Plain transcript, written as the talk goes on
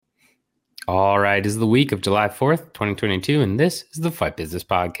All right, this is the week of July 4th, 2022, and this is the Fight Business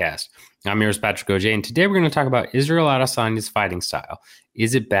Podcast. I'm yours, Patrick Oj, and today we're going to talk about Israel Adesanya's fighting style.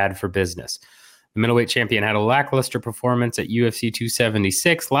 Is it bad for business? The middleweight champion had a lackluster performance at UFC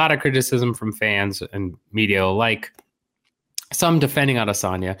 276. A lot of criticism from fans and media alike, some defending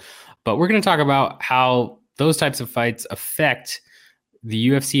Adesanya, but we're going to talk about how those types of fights affect the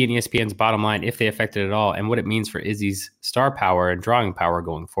UFC and ESPN's bottom line, if they affect it at all, and what it means for Izzy's star power and drawing power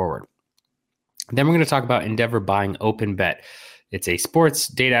going forward. Then we're going to talk about Endeavor buying OpenBet. It's a sports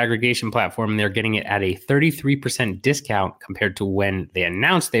data aggregation platform, and they're getting it at a 33% discount compared to when they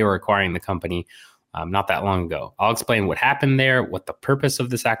announced they were acquiring the company not that long ago. I'll explain what happened there, what the purpose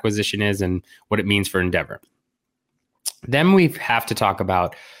of this acquisition is, and what it means for Endeavor. Then we have to talk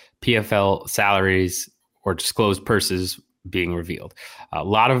about PFL salaries or disclosed purses being revealed. A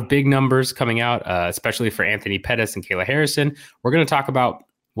lot of big numbers coming out, especially for Anthony Pettis and Kayla Harrison. We're going to talk about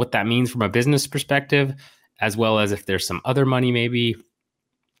what that means from a business perspective, as well as if there's some other money maybe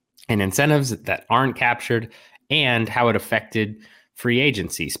and incentives that aren't captured, and how it affected free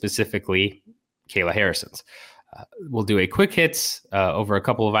agency, specifically Kayla Harrison's. We'll do a quick hits over a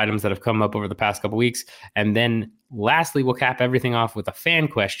couple of items that have come up over the past couple of weeks. And then lastly, we'll cap everything off with a fan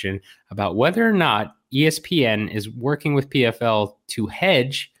question about whether or not ESPN is working with PFL to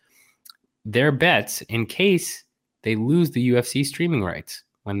hedge their bets in case they lose the UFC streaming rights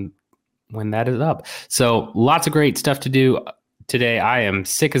when that is up. So lots of great stuff to do today. I am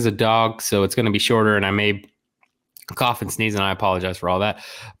sick as a dog, so it's going to be shorter, and I may cough and sneeze, and I apologize for all that.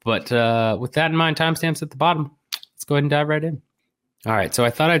 But with that in mind, timestamps at the bottom. Let's go ahead and dive right in. All right, so I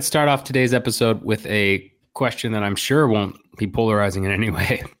thought I'd start off today's episode with a question that I'm sure won't be polarizing in any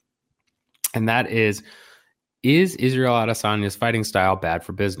way. And that is Israel Adesanya's fighting style bad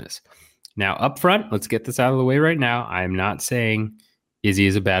for business? Now, up front, let's get this out of the way right now. I'm not saying Izzy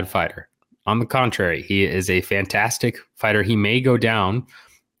is a bad fighter. On the contrary, he is a fantastic fighter. He may go down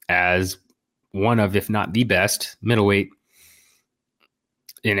as one of, if not the best, middleweight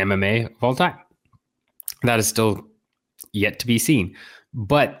in MMA of all time. That is still yet to be seen.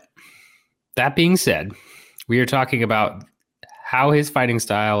 But that being said, we are talking about how his fighting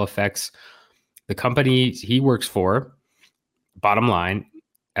style affects the company he works for, bottom line,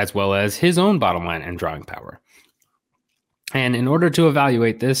 as well as his own bottom line and drawing power. And in order to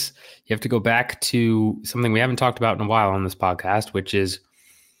evaluate this, you have to go back to something we haven't talked about in a while on this podcast, which is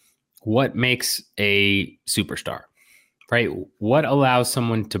what makes a superstar, right? What allows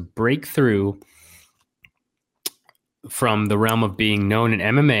someone to break through from the realm of being known in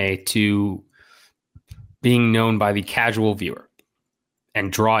MMA to being known by the casual viewer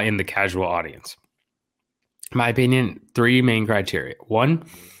and draw in the casual audience? In my opinion, three main criteria. One,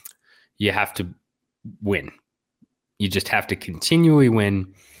 you have to win. You just have to continually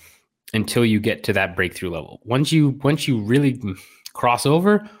win until you get to that breakthrough level. Once you really cross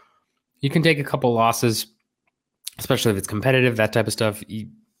over, you can take a couple losses, especially if it's competitive, that type of stuff.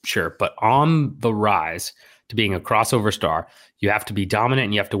 Sure, but on the rise to being a crossover star, you have to be dominant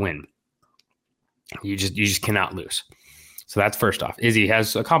and you have to win. You just cannot lose. So that's first off. Izzy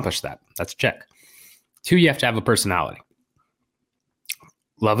has accomplished that. That's a check. Two, you have to have a personality.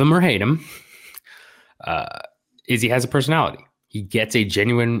 Love him or hate him, Izzy has a personality. He gets a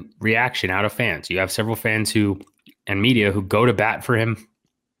genuine reaction out of fans. You have several fans and media who go to bat for him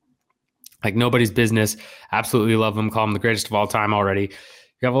like nobody's business. Absolutely love him. Call him the greatest of all time already.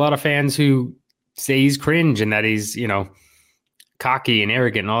 You have a lot of fans who say he's cringe and that he's, cocky and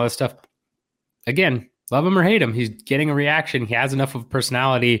arrogant and all this stuff. Again, love him or hate him, he's getting a reaction. He has enough of a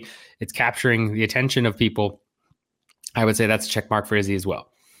personality. It's capturing the attention of people. I would say that's a check mark for Izzy as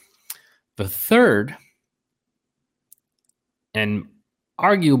well. The third, and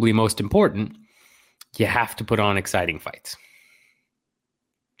arguably most important, you have to put on exciting fights.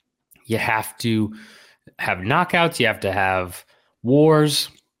 You have to have knockouts. You have to have wars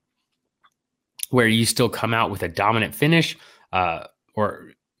where you still come out with a dominant finish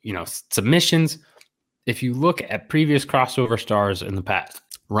or submissions. If you look at previous crossover stars in the past,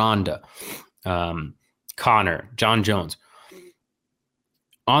 Ronda, Conor, John Jones,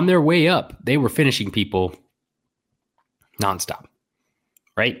 on their way up, they were finishing people nonstop,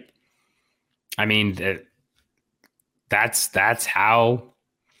 right? I mean, that's how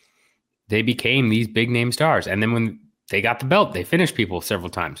they became these big name stars. And then when they got the belt, they finished people several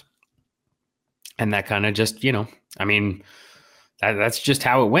times. And that kind of just, that's just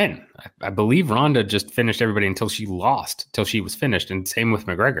how it went. I believe Ronda just finished everybody until she lost, till she was finished. And same with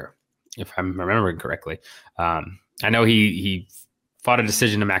McGregor, if I'm remembering correctly. I know he fought a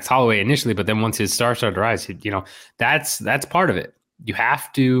decision to Max Holloway initially, but then once his star started to rise, that's part of it. You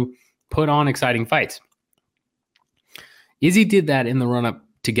have to put on exciting fights. Izzy did that in the run-up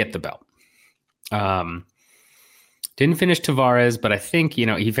to get the belt. Didn't finish Tavares, but I think,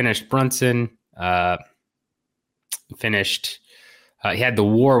 he finished Brunson, he had the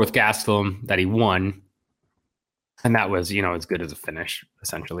war with Gastelum that he won. And that was, as good as a finish,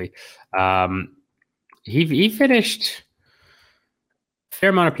 essentially. He finished a fair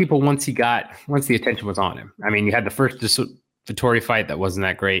amount of people once the attention was on him. I mean, you had the first Vettori fight that wasn't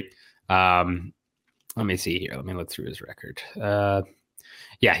that great. Let me see here. Let me look through his record.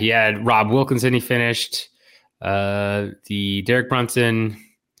 He had Rob Wilkinson. He finished the Derek Brunson.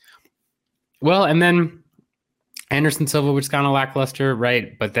 Well, and then Anderson Silva, which is kind of lackluster,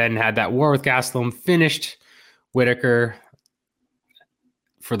 right? But then had that war with Gastelum, finished Whitaker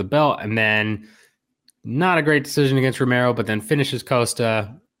for the belt, and then not a great decision against Romero, but then finishes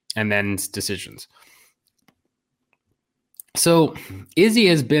Costa, and then decisions. So Izzy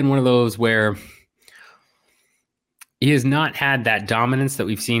has been one of those where he has not had that dominance that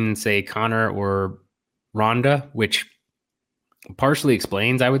we've seen in, say, Conor or Ronda, which partially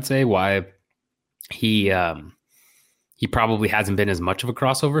explains, I would say, why he probably hasn't been as much of a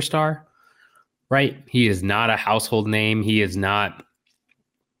crossover star. Right? He is not a household name. He is not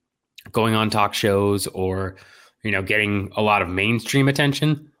going on talk shows or, getting a lot of mainstream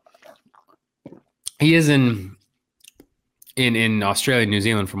attention. He is in Australia and New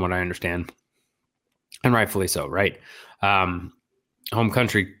Zealand, from what I understand, and rightfully so, right? Home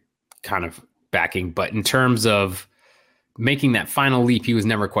country kind of backing. But in terms of making that final leap, he was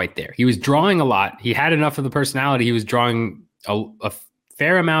never quite there. He was drawing a lot. He had enough of the personality. He was drawing a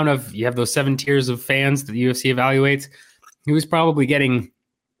fair amount of, you have those 7 tiers of fans that the UFC evaluates. He was probably getting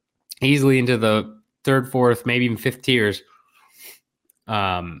easily into the 3rd, 4th, maybe even 5th tiers.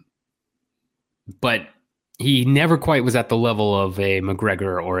 But he never quite was at the level of a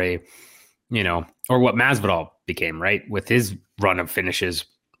McGregor or or what Masvidal became, right? With his run of finishes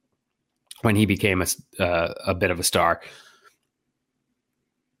when he became a bit of a star.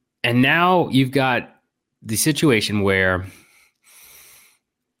 And now you've got the situation where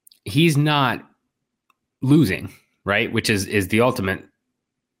he's not losing, right? Which is the ultimate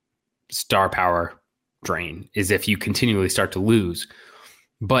star power drain, is if you continually start to lose.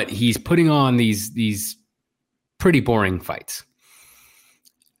 But he's putting on these pretty boring fights.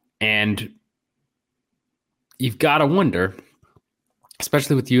 And you've got to wonder,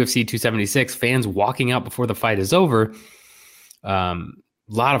 especially with UFC 276, fans walking out before the fight is over. A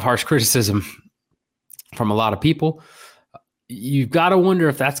lot of harsh criticism from a lot of people. You've got to wonder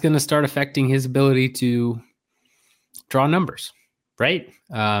if that's going to start affecting his ability to draw numbers, right?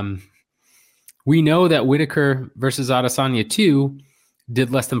 We know that Whitaker versus Adesanya 2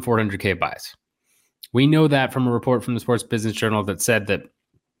 did less than 400K buys. We know that from a report from the Sports Business Journal that said that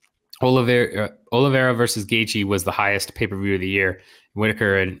Oliveira versus Gaethje was the highest pay-per-view of the year.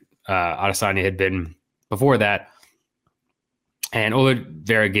 Whitaker and Adesanya had been before that. And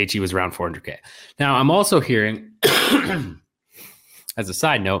Oliveira Gaethje was around 400K. Now, I'm also hearing, as a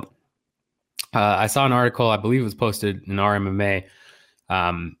side note, I saw an article, I believe it was posted in RMMA,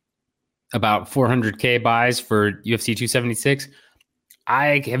 about 400K buys for UFC 276.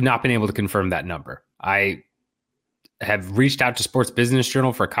 I have not been able to confirm that number. I have reached out to Sports Business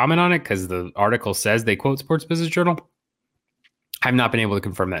Journal for a comment on it because the article says they quote Sports Business Journal. I've not been able to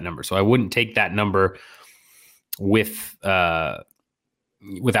confirm that number, so I wouldn't take that number without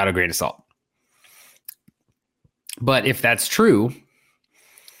a grain of salt. But if that's true,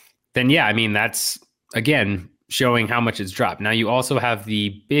 then yeah, I mean, that's, again, showing how much it's dropped. Now, you also have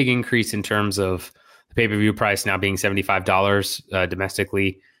the big increase in terms of the pay-per-view price now being $75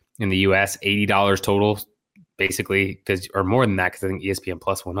 domestically in the US, $80 total, basically, or more than that, because I think ESPN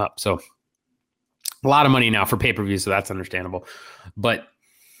Plus went up. So a lot of money now for pay-per-view, so that's understandable. But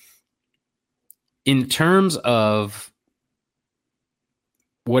in terms of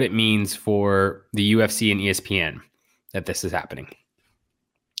what it means for the UFC and ESPN that this is happening,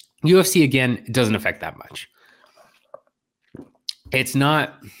 UFC, again, it doesn't affect that much. It's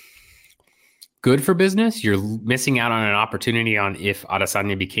not good for business. You're missing out on an opportunity on if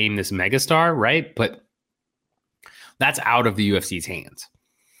Adesanya became this megastar, right? But that's out of the UFC's hands.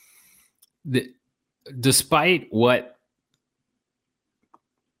 Despite what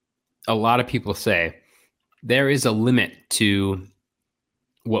a lot of people say, there is a limit to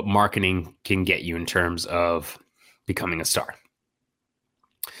what marketing can get you in terms of becoming a star.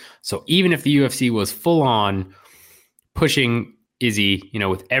 So even if the UFC was full on pushing Izzy,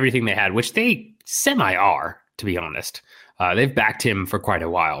 with everything they had, which they semi are, to be honest, they've backed him for quite a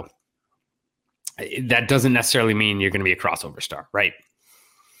while. That doesn't necessarily mean you're going to be a crossover star, right?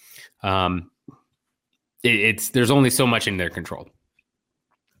 There's only so much in their control.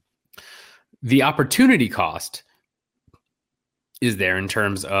 The opportunity cost is there in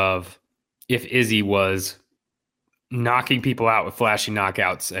terms of if Izzy was knocking people out with flashy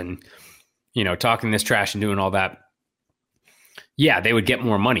knockouts and, talking this trash and doing all that. Yeah, they would get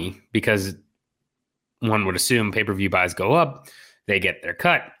more money because one would assume pay-per-view buys go up. They get their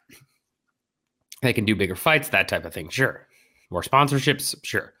cut. They can do bigger fights, that type of thing. Sure. More sponsorships.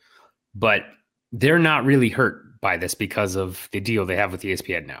 Sure. But they're not really hurt by this because of the deal they have with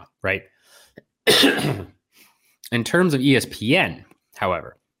ESPN now, right? In terms of ESPN,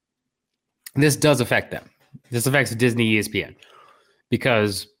 however, this does affect them. This affects Disney ESPN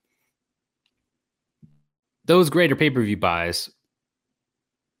because those greater pay-per-view buys,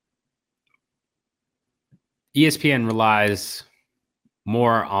 ESPN relies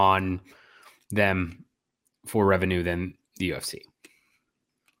more on them for revenue than the UFC.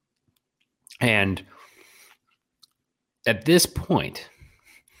 And at this point,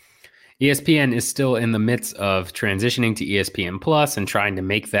 ESPN is still in the midst of transitioning to ESPN Plus and trying to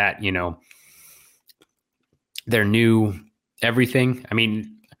make that, their new everything. I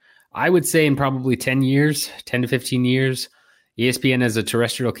mean, I would say in probably 10 to 15 years, ESPN as a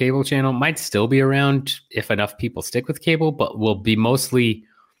terrestrial cable channel might still be around if enough people stick with cable, but will be mostly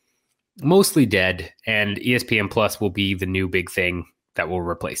dead, and ESPN Plus will be the new big thing that will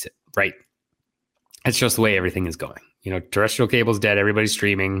replace it, right? It's just the way everything is going. Terrestrial cable's dead, everybody's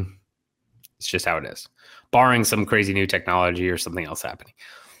streaming. It's just how it is, barring some crazy new technology or something else happening.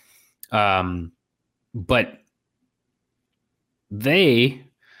 But they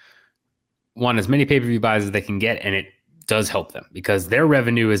want as many pay-per-view buys as they can get, and it does help them because their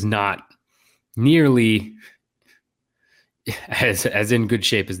revenue is not nearly as in good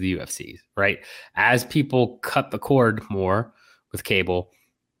shape as the UFC's, right? As people cut the cord more with cable,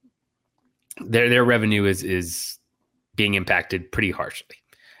 their revenue is being impacted pretty harshly.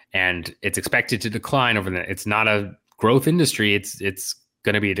 And it's expected to decline over the. It's not a growth industry. It's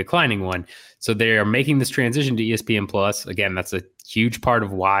going to be a declining one. So they are making this transition to ESPN Plus. Again, that's a huge part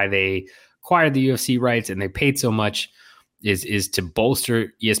of why they acquired the UFC rights and they paid so much is to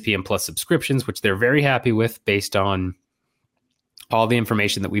bolster ESPN Plus subscriptions, which they're very happy with based on all the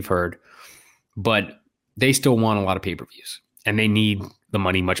information that we've heard. But they still want a lot of pay-per-views and they need the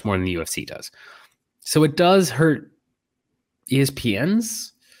money much more than the UFC does. So it does hurt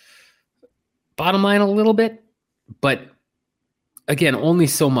ESPN's bottom line a little bit, but again, only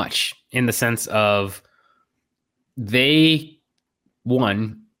so much in the sense of they,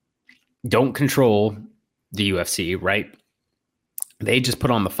 one, don't control the UFC, right? They just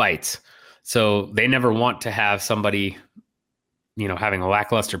put on the fights. So they never want to have somebody, having a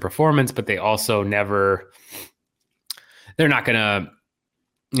lackluster performance, but they also they're not going to,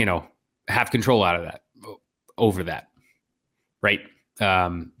 have control over that, right?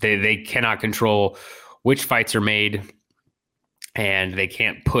 They cannot control which fights are made, and they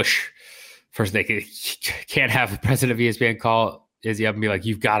can't push. First, they can't have the president of ESPN call Izzy up and be like,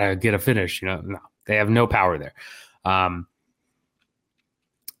 "You've got to get a finish." No, they have no power there.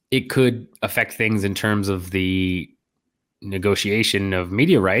 It could affect things in terms of the negotiation of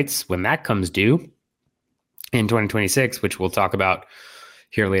media rights when that comes due in 2026, which we'll talk about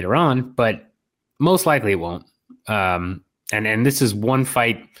here later on, but most likely it won't. And this is one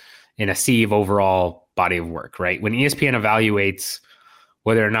fight in a sea of overall body of work, right? When ESPN evaluates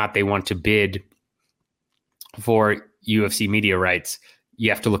whether or not they want to bid for UFC media rights, you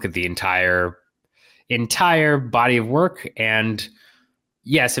have to look at the entire body of work. And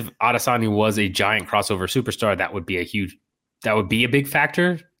yes, if Adesanya was a giant crossover superstar, that would be a big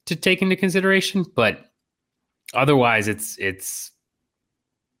factor to take into consideration. But otherwise, it's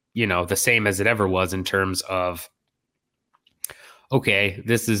the same as it ever was in terms of, okay,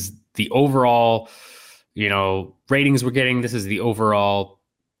 this is the overall, ratings we're getting. This is the overall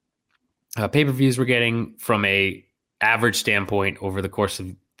pay-per-views we're getting from a average standpoint over the course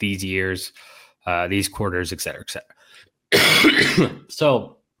of these years, these quarters, et cetera, et cetera.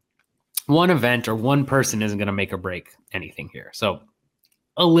 So one event or one person isn't going to make or break anything here. So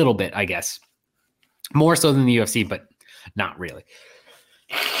a little bit, I guess, more so than the UFC, but not really.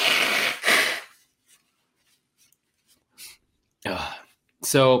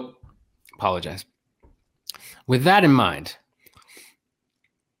 So apologize. With that in mind,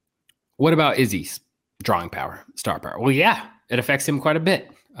 what about Izzy's drawing power, star power? Well, yeah, it affects him quite a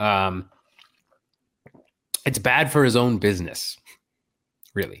bit. It's bad for his own business,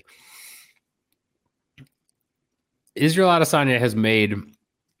 really. Israel Adesanya has made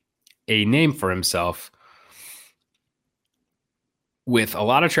a name for himself with a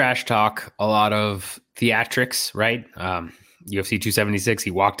lot of trash talk, a lot of theatrics, right? UFC 276,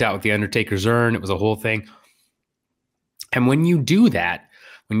 he walked out with the Undertaker's urn. It was a whole thing. And when you do that,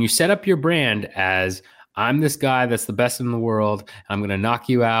 when you set up your brand as I'm this guy that's the best in the world, I'm going to knock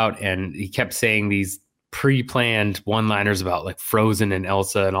you out. And he kept saying these pre-planned one-liners about like Frozen and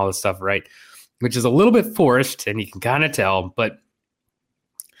Elsa and all this stuff, right? Which is a little bit forced and you can kind of tell. But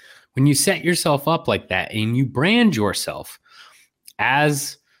when you set yourself up like that and you brand yourself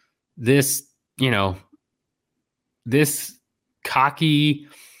as this, this cocky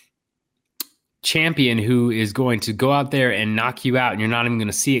champion who is going to go out there and knock you out and you're not even going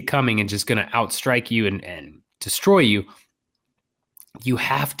to see it coming and just going to outstrike you and destroy you, you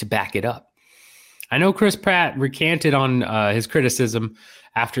have to back it up. I know Chris Pratt recanted on his criticism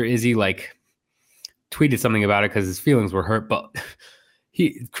after Izzy tweeted something about it because his feelings were hurt, but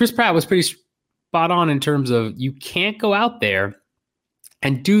Chris Pratt was pretty spot on in terms of you can't go out there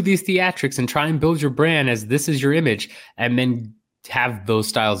and do these theatrics and try and build your brand as this is your image and then have those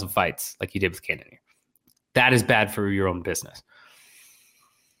styles of fights like you did with Cannonier. That is bad for your own business.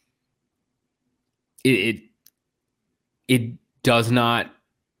 It does not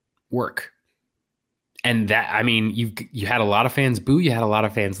work. And that, I mean, you had a lot of fans boo, you had a lot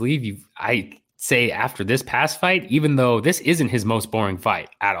of fans leave. I say after this past fight, even though this isn't his most boring fight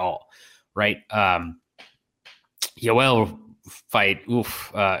at all, right? Yoel fight,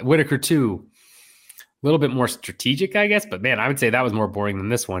 Whitaker 2, a little bit more strategic, I guess, but man, I would say that was more boring than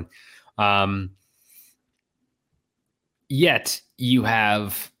this one. Yet you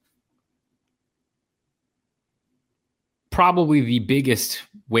have probably the biggest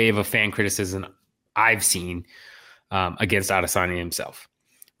wave of fan criticism I've seen against Adesanya himself,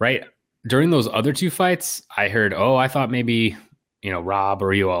 right? During those other two fights, I heard, I thought maybe, Rob or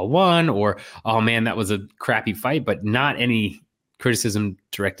Yoel won, or, oh man, that was a crappy fight, but not any criticism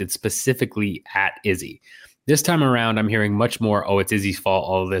directed specifically at Izzy. This time around, I'm hearing much more, it's Izzy's fault,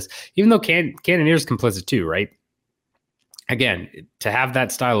 all of this, even though Cannonier's complicit too, right? Again, to have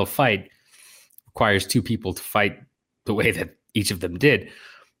that style of fight requires two people to fight the way that each of them did.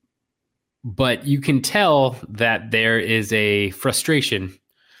 But you can tell that there is a frustration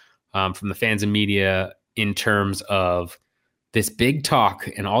from the fans and media in terms of this big talk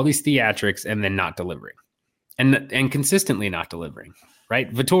and all these theatrics and then not delivering. And consistently not delivering,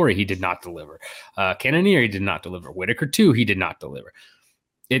 right? Vettori, he did not deliver. Cannonier, he did not deliver. Whitaker 2, he did not deliver.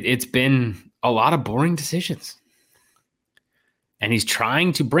 It's been a lot of boring decisions. And he's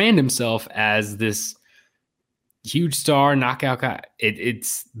trying to brand himself as this huge star, knockout guy.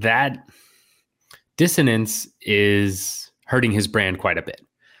 It's that dissonance is hurting his brand quite a bit.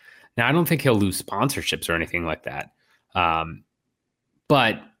 Now, I don't think he'll lose sponsorships or anything like that.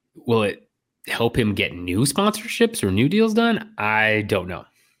 But will it help him get new sponsorships or new deals done? I don't know.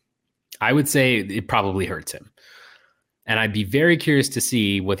 I would say it probably hurts him. And I'd be very curious to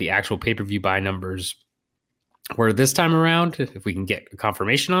see what the actual pay-per-view buy numbers were this time around, if we can get a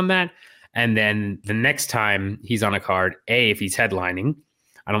confirmation on that. And then the next time he's on a card, if he's headlining,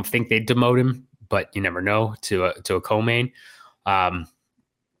 I don't think they'd demote him, but you never know, to a co-main. And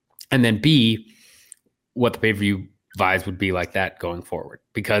then B, what the pay-per-view buys would be like that going forward.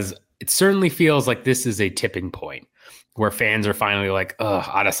 Because it certainly feels like this is a tipping point where fans are finally like,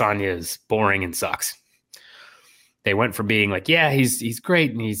 Adesanya is boring and sucks. They went from being like, yeah, he's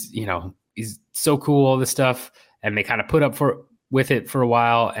great and he's so cool, all this stuff. And they kind of put up with it for a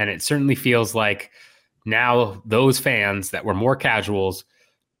while. And it certainly feels like now those fans that were more casuals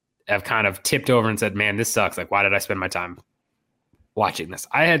have kind of tipped over and said, man, this sucks. Like, why did I spend my time watching this?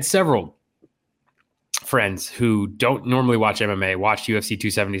 I had several friends who don't normally watch MMA, watched UFC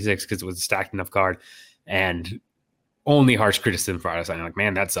 276 because it was a stacked enough card, and only harsh criticism for Adesanya. I'm like,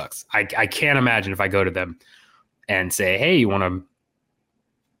 man, that sucks. I can't imagine if I go to them and say, hey, you want to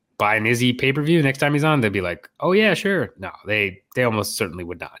buy an Izzy pay-per-view next time he's on? They'd be like, oh yeah, sure. No, they almost certainly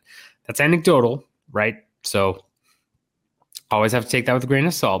would not. That's anecdotal, right? So always have to take that with a grain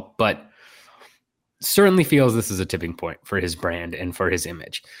of salt, but certainly feels this is a tipping point for his brand and for his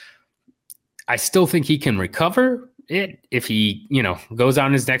image. I still think he can recover it if he, goes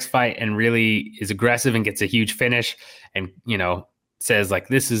on his next fight and really is aggressive and gets a huge finish and, says like,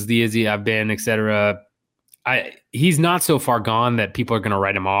 this is the Izzy I've been, etc. He's not so far gone that people are going to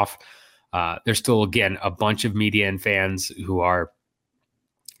write him off. There's still, again, a bunch of media and fans who are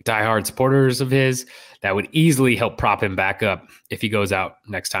diehard supporters of his that would easily help prop him back up if he goes out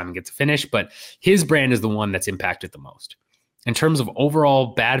next time and gets a finish. But his brand is the one that's impacted the most. In terms of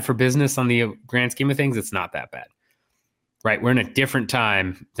overall bad for business on the grand scheme of things, it's not that bad, right? We're in a different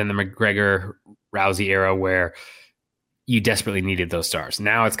time than the McGregor-Rousey era where you desperately needed those stars.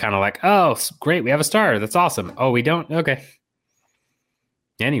 Now it's kind of like, oh, great, we have a star. That's awesome. Oh, we don't? Okay.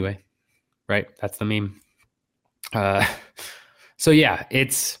 Anyway, right? That's the meme. So yeah,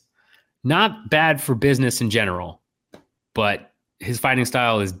 it's not bad for business in general, but his fighting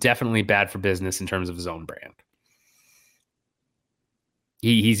style is definitely bad for business in terms of his own brand.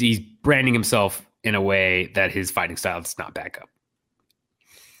 He's branding himself in a way that his fighting style does not back up.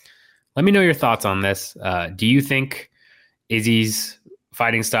 Let me know your thoughts on this. Do you think Izzy's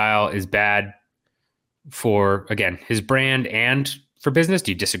fighting style is bad for, again, his brand and for business?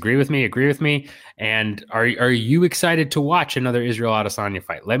 Do you disagree with me? Agree with me? And are you excited to watch another Israel Adesanya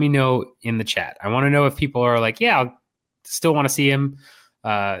fight? Let me know in the chat. I want to know if people are like, yeah, I still want to see him.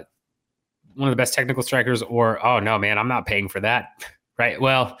 One of the best technical strikers, or, oh no, man, I'm not paying for that. Right?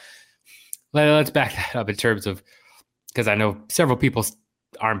 Well, let's back that up in terms of, because I know several people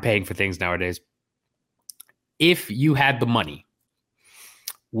aren't paying for things nowadays. If you had the money,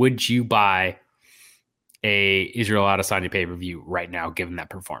 would you buy a Israel Adesanya pay-per-view right now, given that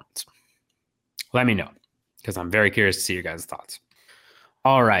performance? Let me know, because I'm very curious to see your guys' thoughts.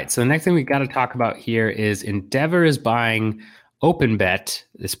 All right, so the next thing we got to talk about here is Endeavor is buying OpenBet,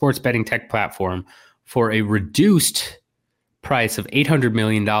 the sports betting tech platform, for a reduced price of $800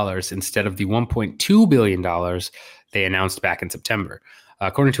 million instead of the $1.2 billion they announced back in September.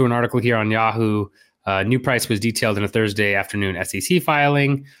 According to an article here on Yahoo, new price was detailed in a Thursday afternoon SEC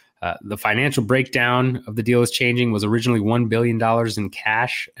filing. The financial breakdown of the deal is changing. Was originally $1 billion in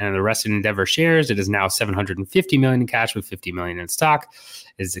cash and the rest in Endeavor shares. It is now $750 million in cash with $50 million in stock.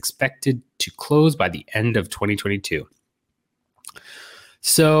 It is expected to close by the end of 2022.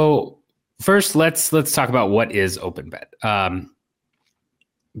 So first, let's talk about what is OpenBet.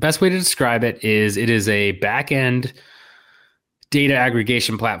 Best way to describe it is a back-end data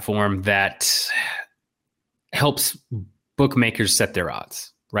aggregation platform that helps bookmakers set their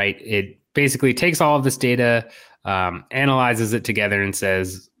odds, right? It basically takes all of this data, analyzes it together and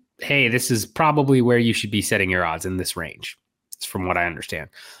says, hey, this is probably where you should be setting your odds in this range. It's from what I understand.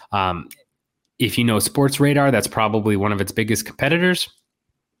 If you know Sports Radar, that's probably one of its biggest competitors.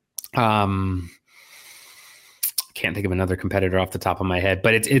 Can't think of another competitor off the top of my head,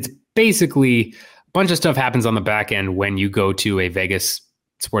 but it's basically a bunch of stuff happens on the back end when you go to a Vegas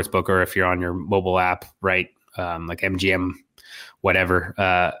sportsbook, or if you're on your mobile app, right? Like MGM, whatever,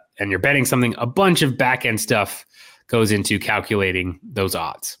 and you're betting something, a bunch of back end stuff goes into calculating those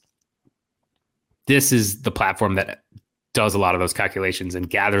odds. This is the platform that does a lot of those calculations and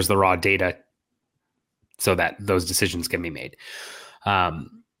gathers the raw data so that those decisions can be made.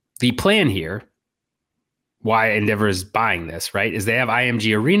 The plan here, why Endeavor is buying this, right, is they have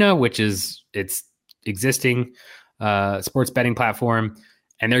IMG Arena, which is its existing sports betting platform,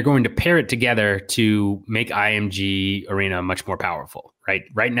 and they're going to pair it together to make IMG Arena much more powerful, right?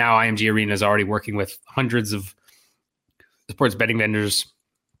 Right now, IMG Arena is already working with hundreds of sports betting vendors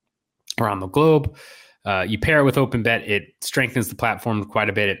around the globe. You pair it with OpenBet, it strengthens the platform quite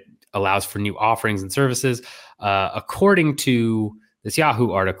a bit. It allows for new offerings and services. According to this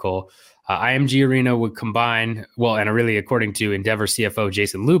Yahoo article, IMG Arena would combine, according to Endeavor CFO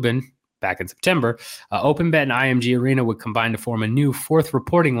Jason Lubin back in September, OpenBet and IMG Arena would combine to form a new fourth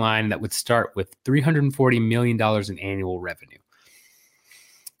reporting line that would start with $340 million in annual revenue.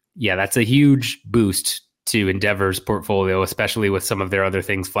 Yeah, that's a huge boost to Endeavor's portfolio, especially with some of their other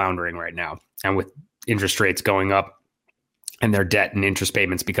things floundering right now, and with interest rates going up and their debt and interest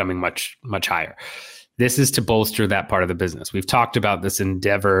payments becoming much, much higher. This is to bolster that part of the business. We've talked about this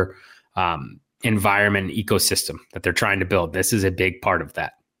Endeavor environment ecosystem that they're trying to build. This is a big part of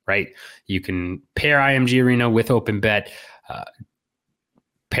that, right? You can pair IMG Arena with OpenBet,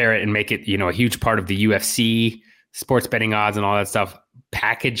 pair it and make it, a huge part of the UFC sports betting odds and all that stuff.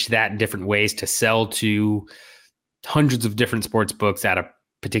 Package that in different ways to sell to hundreds of different sports books at a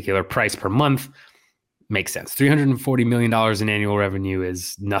particular price per month. Makes sense. $340 million in annual revenue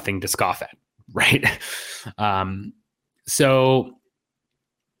is nothing to scoff at, right? So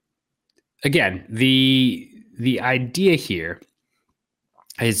again, the idea here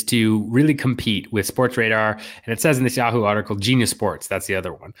is to really compete with Sports Radar. And it says in this Yahoo article, Genius Sports, that's the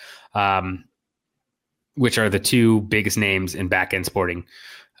other one, which are the two biggest names in back-end sporting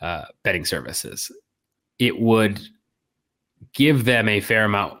betting services. It would give them a fair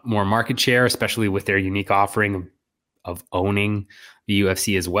amount more market share, especially with their unique offering of owning the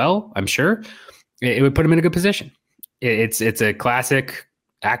UFC as well, I'm sure. It would put them in a good position. It's a classic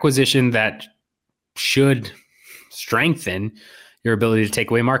acquisition that should strengthen your ability to take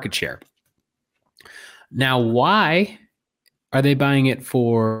away market share. Now, why are they buying it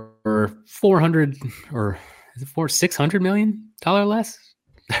for 400 or is it for $600 million less?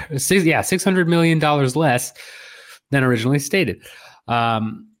 $600 million less than originally stated.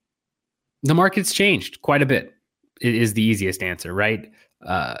 The market's changed quite a bit. It is the easiest answer, right?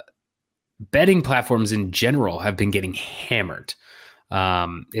 Betting platforms in general have been getting hammered.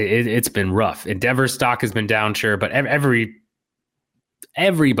 It's been rough. Endeavor stock has been down, sure, but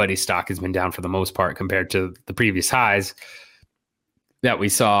everybody's stock has been down for the most part compared to the previous highs that we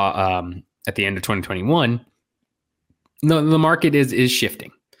saw at the end of 2021. No, the market is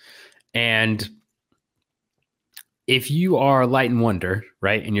shifting. And if you are Light and Wonder,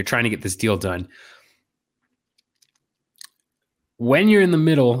 right, and you're trying to get this deal done, when you're in the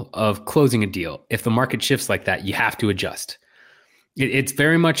middle of closing a deal, if the market shifts like that, you have to adjust. It's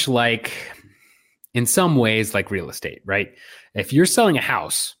very much like, in some ways, like real estate, right? If you're selling a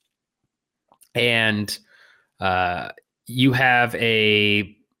house and you have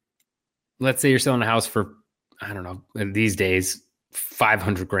let's say you're selling a house for, I don't know, these days,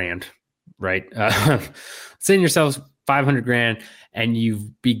 500 grand, right? Saying yourself 500 grand, and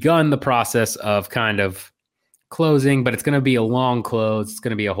you've begun the process of kind of closing, but it's going to be a long close. It's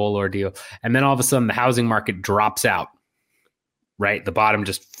going to be a whole ordeal. And then all of a sudden the housing market drops out, right? The bottom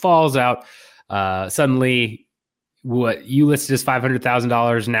just falls out. Suddenly what you listed as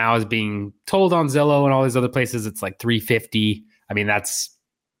 $500,000 now is being told on Zillow and all these other places it's like 350. I mean, that's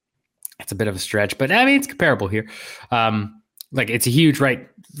a bit of a stretch, but I mean, it's comparable here. Like it's a huge, right?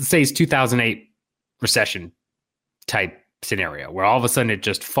 Say it's 2008 recession type scenario where all of a sudden it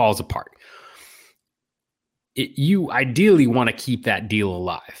just falls apart. You ideally want to keep that deal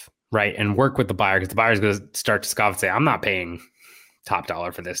alive, right? And work with the buyer, because the buyer's going to start to scoff and say, I'm not paying top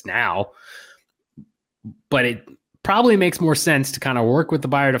dollar for this now. But it probably makes more sense to kind of work with the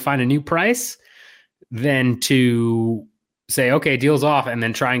buyer to find a new price than to say, okay, deal's off, and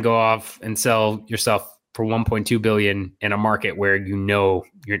then try and go off and sell yourself for $1.2 billion in a market where you're,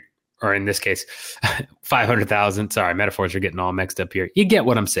 or in this case, 500,000. Sorry, metaphors are getting all mixed up here. You get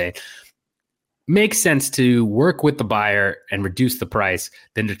what I'm saying. Makes sense to work with the buyer and reduce the price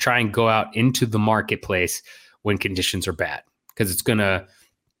than to try and go out into the marketplace when conditions are bad, because it's gonna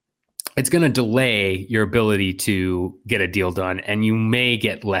delay your ability to get a deal done, and you may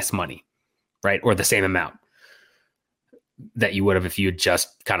get less money, right? Or the same amount that you would have if you had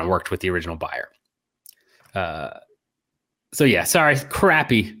just kind of worked with the original buyer. So yeah, sorry,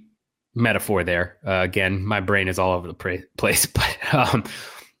 crappy metaphor there. Again, my brain is all over the place,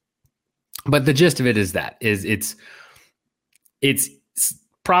 but the gist of it is that it's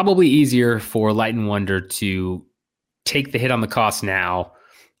probably easier for Light and Wonder to take the hit on the cost now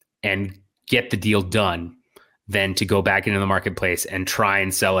and get the deal done than to go back into the marketplace and try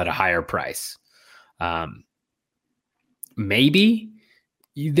and sell at a higher price. Maybe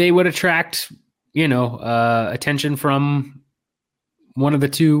they would attract, attention from one of the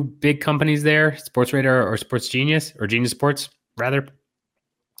two big companies there, Sports Radar or Sports Genius, or Genius Sports rather.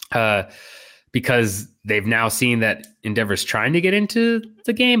 Because they've now seen that Endeavor's trying to get into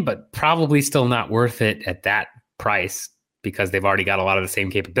the game, but probably still not worth it at that price because they've already got a lot of the same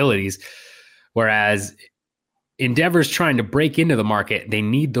capabilities. Whereas Endeavor's trying to break into the market, they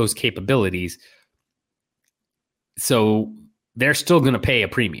need those capabilities. So they're still going to pay a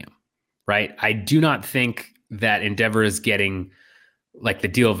premium, right? I do not think that Endeavor is getting like the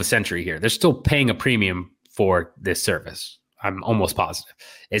deal of the century here. They're still paying a premium for this service. I'm almost positive.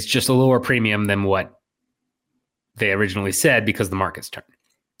 It's just a lower premium than what they originally said because the market's turned.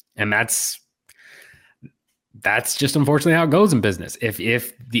 And that's just unfortunately how it goes in business.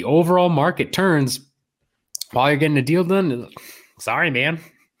 If the overall market turns while you're getting a deal done, sorry, man.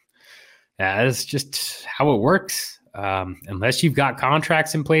 That's just how it works. Unless you've got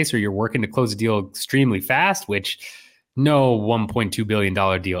contracts in place or you're working to close a deal extremely fast, which no $1.2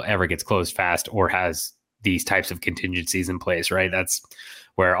 billion deal ever gets closed fast or has these types of contingencies in place, right? That's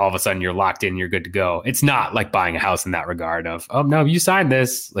where all of a sudden you're locked in, you're good to go. It's not like buying a house in that regard of, oh no, you signed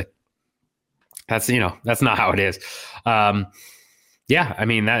this. Like that's not how it is. Yeah, I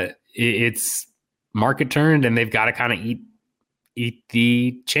mean that it's market turned and they've got to kind of eat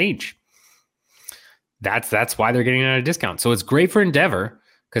the change. That's why they're getting it at a discount. So it's great for Endeavor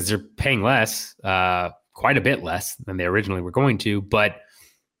because they're paying less, quite a bit less than they originally were going to, but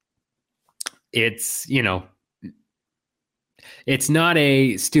it's not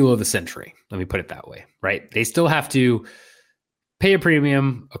a steal of the century. Let me put it that way, right? They still have to pay a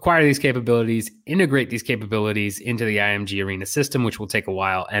premium, acquire these capabilities, integrate these capabilities into the IMG Arena system, which will take a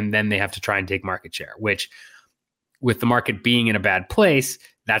while. And then they have to try and take market share, which with the market being in a bad place,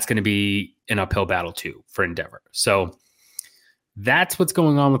 that's going to be an uphill battle too for Endeavor. So that's what's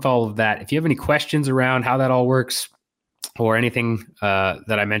going on with all of that. If you have any questions around how that all works or anything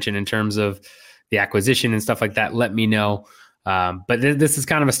that I mentioned in terms of the acquisition and stuff like that, let me know. But this is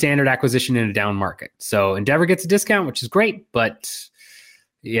kind of a standard acquisition in a down market. So Endeavor gets a discount, which is great, but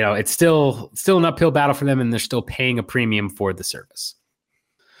it's still an uphill battle for them, and they're still paying a premium for the service.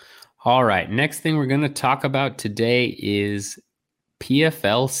 All right, next thing we're going to talk about today is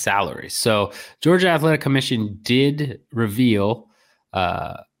PFL salaries. So Georgia Athletic Commission did reveal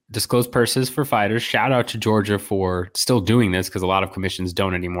disclosed purses for fighters. Shout out to Georgia for still doing this, because a lot of commissions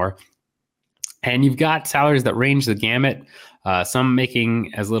don't anymore. And you've got salaries that range the gamut. Some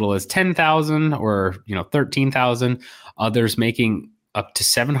making as little as $10,000 or $13,000. Others making up to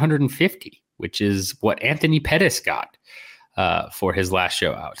 $750, which is what Anthony Pettis got for his last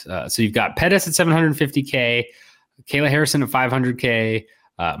show out. So you've got Pettis at $750K, Kayla Harrison at $500K,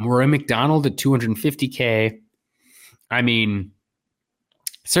 Rory McDonald at $250K. I mean,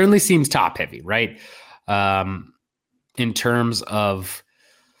 certainly seems top heavy, right? In terms of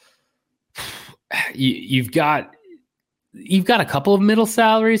you've got a couple of middle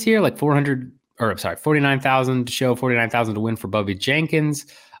salaries here, like $49,000 to show, $49,000 to win for Bubby Jenkins.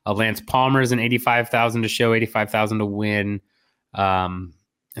 Lance Palmer's an $85,000 to show, $85,000 to win, and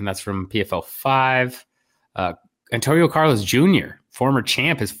that's from PFL 5. Antonio Carlos Jr., former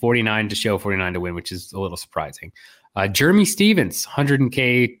champ, is $49,000 to show, $49,000 to win, which is a little surprising. Jeremy Stevens,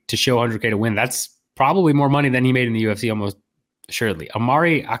 $100K to show, $100K to win. That's probably more money than he made in the UFC, almost assuredly.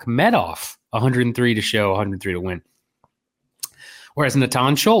 Amari Akhmedov, $103 to show, $103 to win. Whereas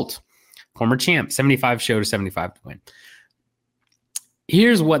Natan Schultz, former champ, $75 show to $75 to win.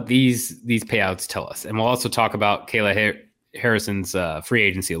 Here's what these payouts tell us, and we'll also talk about Kayla Harrison's free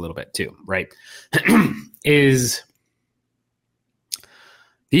agency a little bit too, right? Is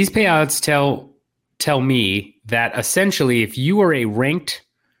these payouts tell me that essentially if you were a ranked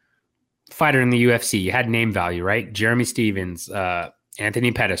fighter in the UFC, you had name value, right? Jeremy Stevens,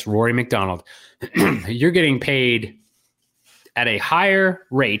 Anthony Pettis, Rory McDonald, you're getting paid at a higher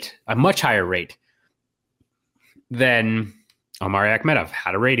rate, a much higher rate than Amari Akhmedov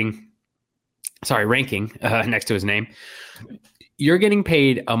had a ranking next to his name. You're getting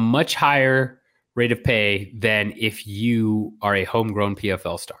paid a much higher rate of pay than if you are a homegrown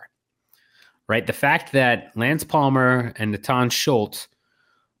PFL star, right? The fact that Lance Palmer and Natan Schultz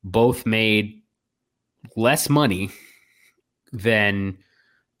both made less money than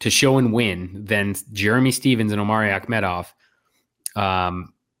to show and win than Jeremy Stevens and Omari Akhmedov,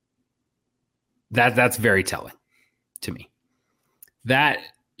 that's very telling to me. That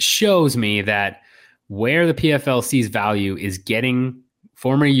shows me that where the PFL sees value is getting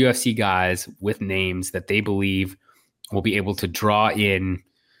former UFC guys with names that they believe will be able to draw in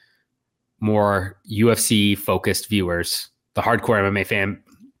more UFC-focused viewers, the hardcore MMA fan.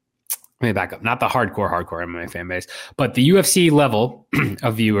 Let me back up. Not the hardcore MMA fan base, but the UFC level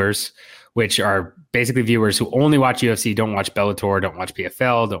of viewers, which are basically viewers who only watch UFC, don't watch Bellator, don't watch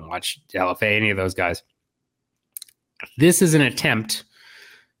PFL, don't watch LFA, any of those guys. This is an attempt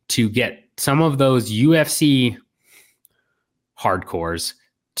to get some of those UFC hardcores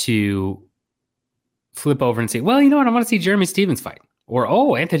to flip over and say, well, you know what? I want to see Jeremy Stevens fight.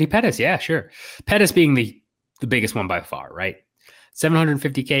 Or, Anthony Pettis. Yeah, sure. Pettis being the biggest one by far, right?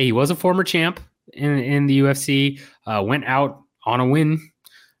 $750K. He was a former champ in the UFC, went out on a win,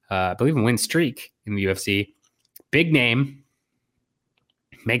 I believe a win streak in the UFC. Big name.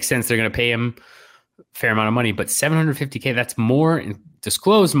 Makes sense. They're going to pay him a fair amount of money, but $750K, that's more in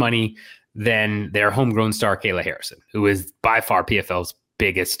disclosed money than their homegrown star, Kayla Harrison, who is by far PFL's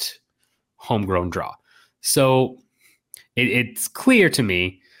biggest homegrown draw. So it's clear to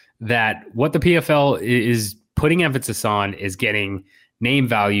me that what the PFL is putting emphasis on is getting name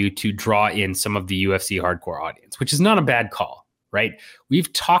value to draw in some of the UFC hardcore audience, which is not a bad call, right?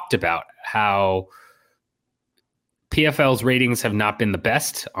 We've talked about how PFL's ratings have not been the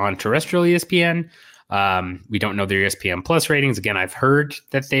best on terrestrial ESPN. We don't know their ESPN Plus ratings. Again, I've heard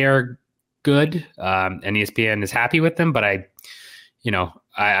that they are good, and ESPN is happy with them, but I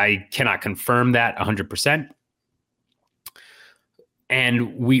cannot confirm that 100%.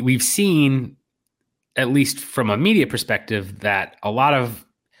 And we've seen, at least from a media perspective, that a lot of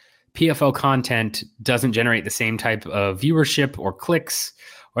PFL content doesn't generate the same type of viewership or clicks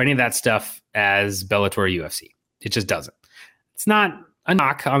or any of that stuff as Bellator or UFC. It just doesn't. It's not a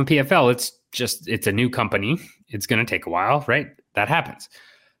knock on PFL. It's a new company. It's going to take a while, right? That happens.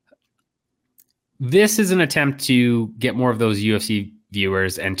 This is an attempt to get more of those UFC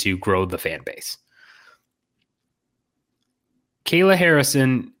viewers and to grow the fan base. Kayla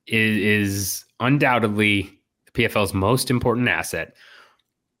Harrison is undoubtedly PFL's most important asset,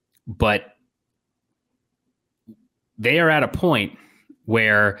 but they are at a point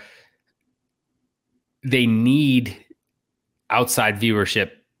where they need outside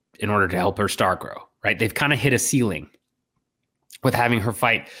viewership in order to help her star grow, right? They've kind of hit a ceiling with having her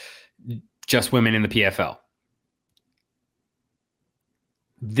fight just women in the PFL.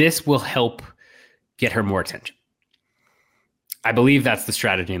 This will help get her more attention. I believe that's the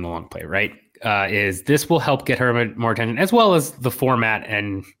strategy in the long play, right? Is this will help get her more attention, as well as the format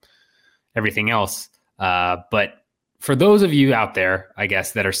and everything else. But for those of you out there, I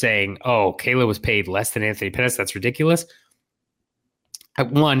guess, that are saying, oh, Kayla was paid less than Anthony Pettis, that's ridiculous.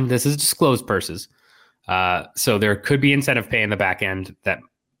 One, this is disclosed purses. So there could be incentive pay in the back end that,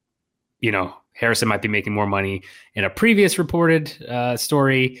 Harrison might be making more money. In a previous reported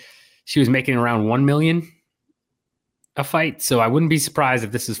story, she was making around $1 million a fight. So I wouldn't be surprised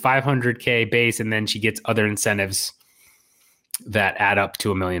if this is $500K base and then she gets other incentives that add up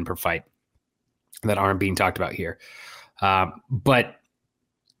to $1 million per fight that aren't being talked about here. But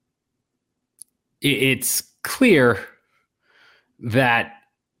it's clear that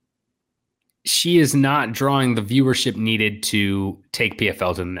she is not drawing the viewership needed to take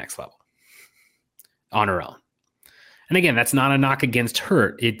PFL to the next level on her own. And again, that's not a knock against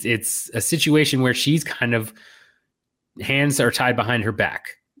her. It's a situation where she's kind of hands are tied behind her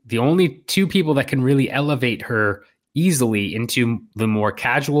back. The only two people that can really elevate her easily into the more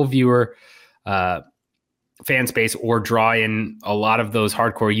casual viewer fan space or draw in a lot of those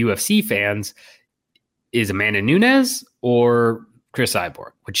hardcore UFC fans is Amanda Nunes or Chris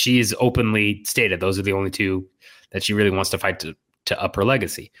Cyborg, which she has openly stated. Those are the only two that she really wants to fight to up her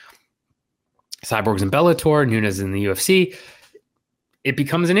legacy. Cyborg's in Bellator, Nunes in the UFC. It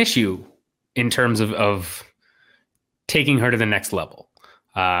becomes an issue in terms of taking her to the next level.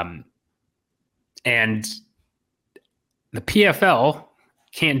 And the PFL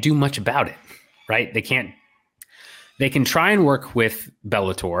can't do much about it, right? They can try and work with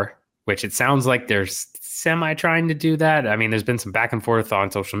Bellator, which it sounds like they're semi trying to do that. I mean, there's been some back and forth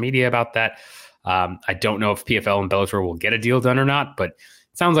on social media about that. I don't know if PFL and Bellator will get a deal done or not, but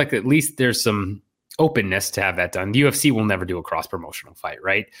it sounds like at least there's some openness to have that done. The UFC will never do a cross-promotional fight,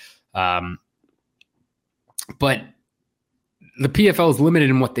 right? But the PFL is limited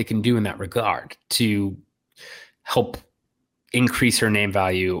in what they can do in that regard to help increase her name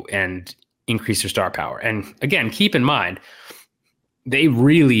value and increase her star power. And again, keep in mind, they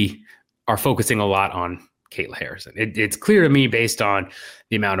really are focusing a lot on Kayla Harrison. It's clear to me based on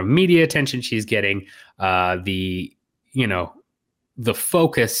the amount of media attention she's getting, the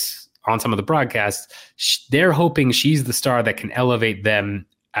focus on some of the broadcasts. They're hoping she's the star that can elevate them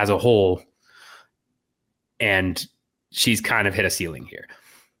as a whole. And she's kind of hit a ceiling here.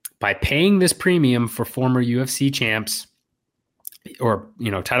 By paying this premium for former UFC champs or,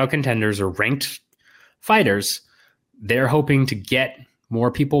 title contenders or ranked fighters, they're hoping to get more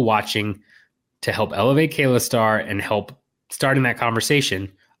people watching to help elevate Kayla's star and help starting that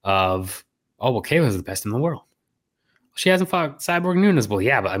conversation of, oh, well, Kayla's the best in the world. She hasn't fought Cyborg Nunes. Well,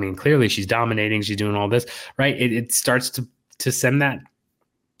 yeah, but I mean, clearly she's dominating. She's doing all this, right? It starts to send that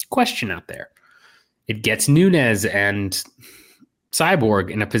question out there. It gets Nunes and Cyborg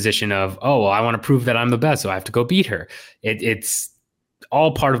in a position of, oh, well, I want to prove that I'm the best, so I have to go beat her. It's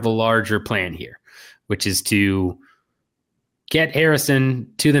all part of the larger plan here, which is to get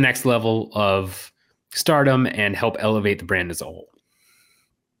Harrison to the next level of stardom and help elevate the brand as a whole.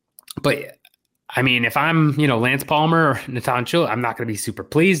 But I mean, if I'm, Lance Palmer or Natan Chul, I'm not going to be super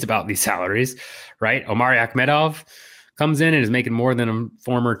pleased about these salaries, right? Omari Akhmedov comes in and is making more than a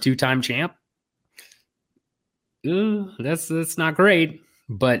former two-time champ. That's not great,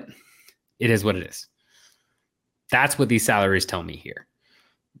 but it is what it is. That's what these salaries tell me here.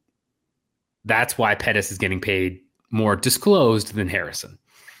 That's why Pettis is getting paid more disclosed than Harrison,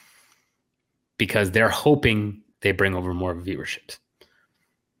 because they're hoping they bring over more viewership.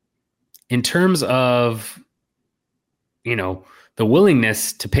 In terms of, the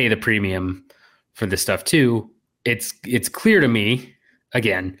willingness to pay the premium for this stuff too, it's clear to me,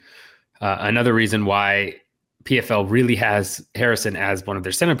 again, another reason why PFL really has Harrison as one of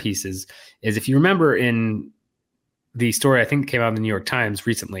their centerpieces is, if you remember in the story, I think came out in the New York Times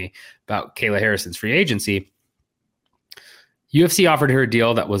recently about Kayla Harrison's free agency, UFC offered her a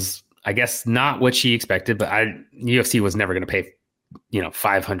deal that was, I guess, not what she expected, but UFC was never going to pay,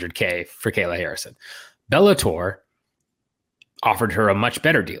 $500K for Kayla Harrison. Bellator offered her a much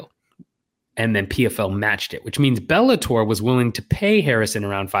better deal, and then PFL matched it, which means Bellator was willing to pay Harrison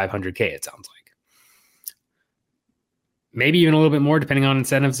around $500K, it sounds like. Maybe even a little bit more, depending on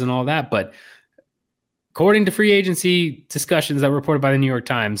incentives and all that, but according to free agency discussions that were reported by the New York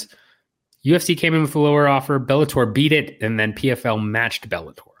Times, UFC came in with a lower offer, Bellator beat it, and then PFL matched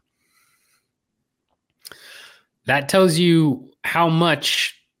Bellator. That tells you how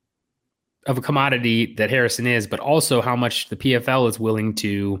much of a commodity that Harrison is, but also how much the PFL is willing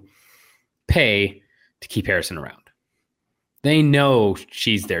to pay to keep Harrison around. They know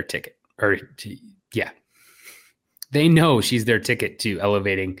she's their ticket. They know she's their ticket to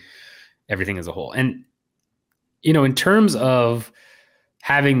elevating everything as a whole. And, in terms of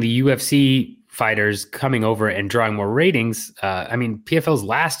having the UFC fighters coming over and drawing more ratings, PFL's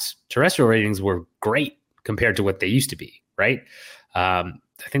last terrestrial ratings were great compared to what they used to be, right? I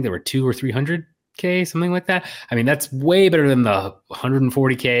think they were 200 or 300K, something like that. That's way better than the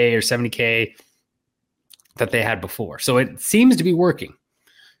 140K or 70K that they had before. So it seems to be working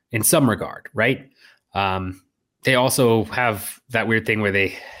in some regard, right? They also have that weird thing where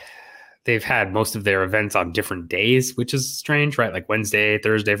they've had most of their events on different days, which is strange, right? Like Wednesday,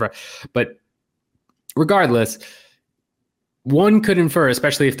 Thursday, Friday. But regardless, one could infer,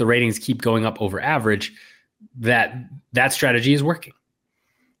 especially if the ratings keep going up over average, that strategy is working.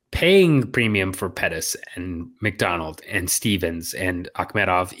 Paying premium for Pettis and McDonald and Stevens and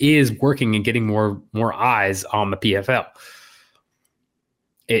Akhmedov is working and getting more eyes on the PFL.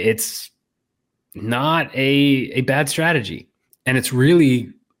 It's not a bad strategy. And it's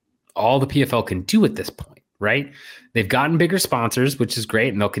really all the PFL can do at this point, right? They've gotten bigger sponsors, which is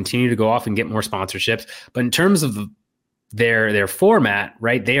great, and they'll continue to go off and get more sponsorships. But in terms of their format,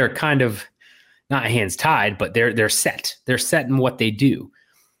 right, they are kind of not hands tied, but they're set. They're set in what they do.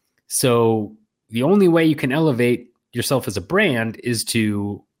 So the only way you can elevate yourself as a brand is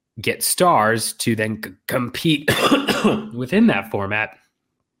to get stars to then compete within that format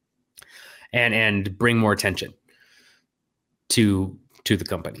and bring more attention to the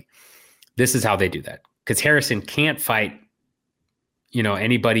company. This is how they do that. Because Harrison can't fight,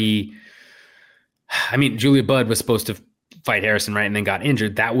 anybody. Julia Budd was supposed to fight Harrison, right, and then got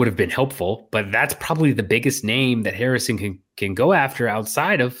injured. That would have been helpful, but that's probably the biggest name that Harrison can go after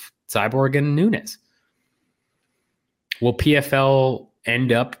outside of Cyborg and Nunes. Will PFL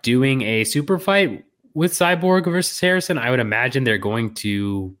end up doing a super fight with Cyborg versus Harrison? I would imagine they're going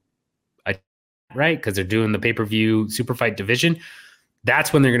to, right, because they're doing the pay-per-view super fight division.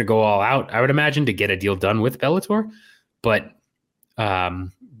 That's when they're going to go all out, I would imagine, to get a deal done with Bellator. But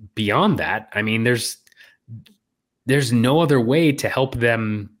beyond that, there's no other way to help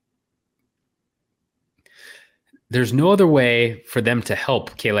them. There's no other way for them to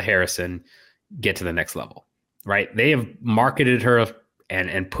help Kayla Harrison get to the next level, right? They have marketed her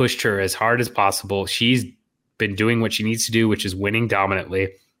and pushed her as hard as possible. She's been doing what she needs to do, which is winning dominantly.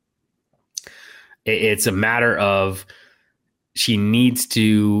 It's a matter of she needs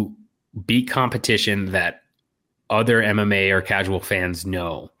to beat competition that other MMA or casual fans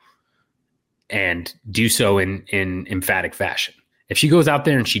know and do so in emphatic fashion. If she goes out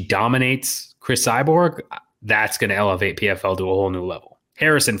there and she dominates Chris Cyborg, that's going to elevate PFL to a whole new level.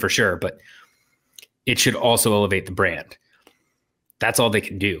 Harrison for sure, but it should also elevate the brand. That's all they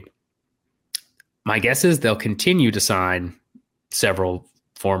can do. My guess is they'll continue to sign several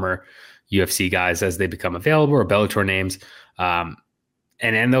former UFC guys as they become available, or Bellator names. And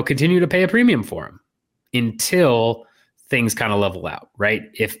then they'll continue to pay a premium for them until things kind of level out, right?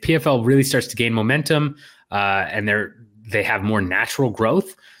 If PFL really starts to gain momentum and they have more natural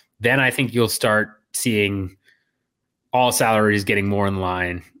growth, then I think you'll start seeing all salaries getting more in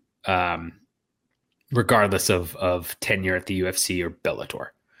line, regardless of tenure at the UFC or Bellator.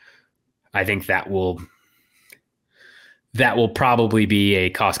 I think that will probably be a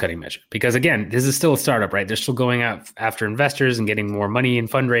cost-cutting measure. Because, again, this is still a startup, right? They're still going out after investors and getting more money in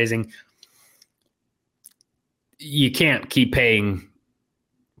fundraising. You can't keep paying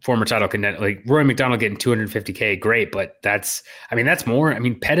former title contender, like Roy McDonald getting $250K, great, but that's more.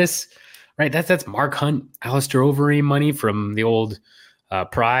 Pettis, right? That's Mark Hunt, Alistair Overeem money from the old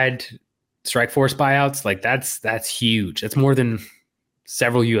Pride Strikeforce buyouts. Like that's huge. That's more than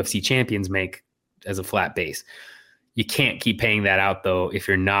several UFC champions make as a flat base. You can't keep paying that out though if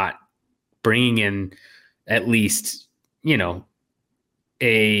you're not bringing in at least,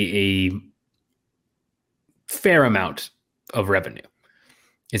 a fair amount of revenue.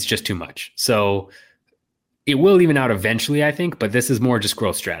 It's just too much. So it will even out eventually, I think, but this is more just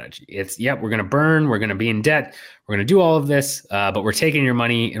growth strategy. It's, we're going to burn, we're going to be in debt, we're going to do all of this, but we're taking your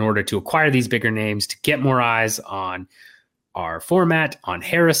money in order to acquire these bigger names, to get more eyes on our format, on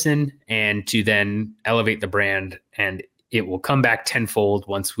Harrison, and to then elevate the brand, and it will come back tenfold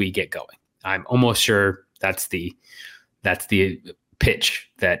once we get going. I'm almost sure that's the pitch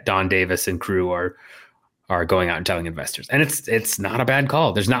that Don Davis and crew are are going out and telling investors. And it's not a bad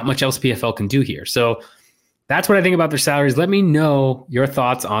call. There's not much else PFL can do here. So that's what I think about their salaries. Let me know your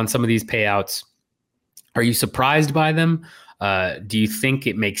thoughts on some of these payouts. Are you surprised by them? Do you think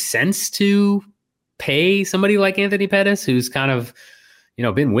it makes sense to pay somebody like Anthony Pettis, who's kind of,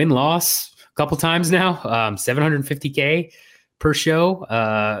 been win-loss a couple times now, $750K per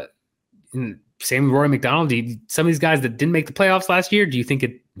show? Same with Rory McDonald. Some of these guys that didn't make the playoffs last year, do you think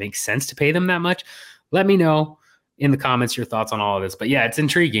it makes sense to pay them that much? Let me know in the comments your thoughts on all of this. But yeah, it's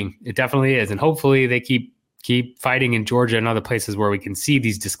intriguing. It definitely is. And hopefully they keep fighting in Georgia and other places where we can see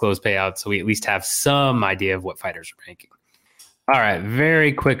these disclosed payouts, so we at least have some idea of what fighters are making. All right,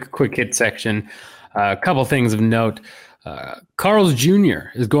 very quick hit section. A couple things of note. Carl's Jr.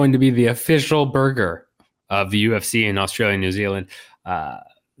 is going to be the official burger of the UFC in Australia and New Zealand.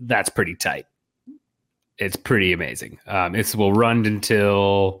 That's pretty tight. It's pretty amazing. It will run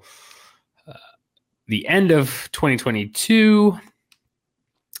until the end of 2022.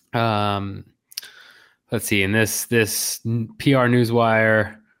 Let's see. In this PR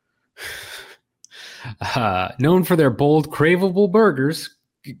Newswire, known for their bold, craveable burgers,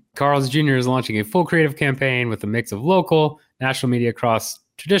 Carl's Jr. is launching a full creative campaign with a mix of local, national media across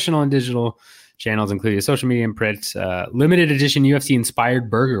traditional and digital channels, including social media and print. Limited edition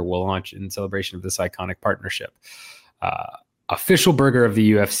UFC-inspired burger will launch in celebration of this iconic partnership. Official burger of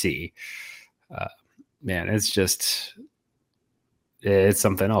the UFC. Man, it's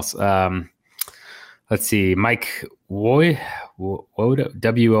something else. Let's see. Mike Woida, Woida,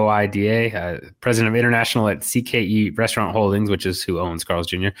 president of International at CKE Restaurant Holdings, which is who owns Carl's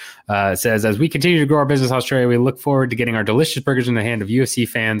Jr., says, as we continue to grow our business in Australia, we look forward to getting our delicious burgers in the hand of UFC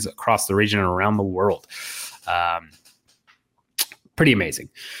fans across the region and around the world. Pretty amazing.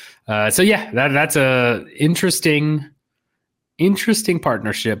 So yeah, that's a interesting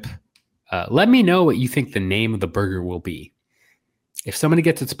partnership. Let me know what you think the name of the burger will be. If somebody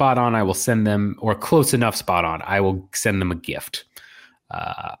gets it spot on, I will send them, or close enough spot on, I will send them a gift.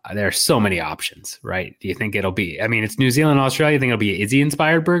 There are so many options, right? Do you think it'll be, it's New Zealand and Australia. You think it'll be an Izzy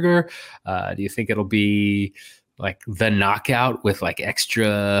inspired burger? Do you think it'll be like the knockout with like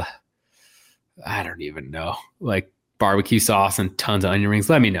extra, I don't even know, like barbecue sauce and tons of onion rings?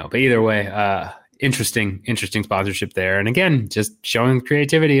 Let me know. But either way, interesting sponsorship there. And again, just showing the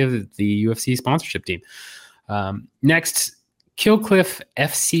creativity of the UFC sponsorship team. Next, Killcliff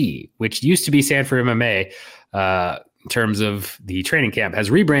FC, which used to be Sanford MMA, in terms of the training camp,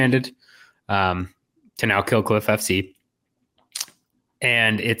 has rebranded to now Killcliff FC.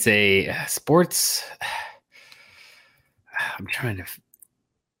 And it's a sports... I'm trying to...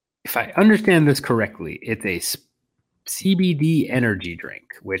 If I understand this correctly, it's a CBD energy drink,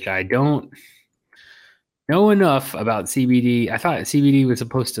 which I don't know enough about CBD. I thought CBD was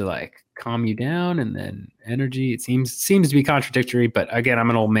supposed to like calm you down, and then energy, it seems to be contradictory. But again, I'm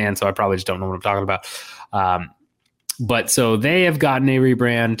an old man, so I probably just don't know what I'm talking about. But so they have gotten a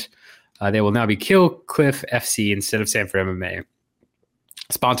rebrand. They will now be Killcliff FC instead of Sanford MMA.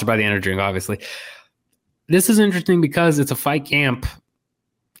 Sponsored by the energy drink, obviously. This is interesting because it's a fight camp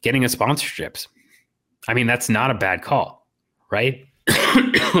getting a sponsorships. That's not a bad call, right?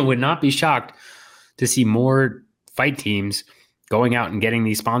 Would not be shocked to see more fight teams going out and getting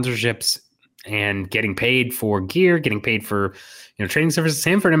these sponsorships and getting paid for gear, getting paid for training services.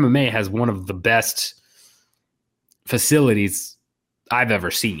 Sanford MMA has one of the best facilities I've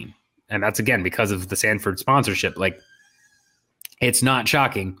ever seen. And that's, again, because of the Sanford sponsorship. Like, it's not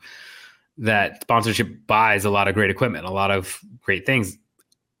shocking that sponsorship buys a lot of great equipment, a lot of great things.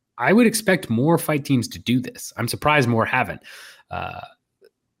 I would expect more fight teams to do this. I'm surprised more haven't.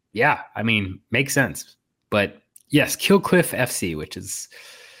 Makes sense. But yes, Killcliff FC, which is,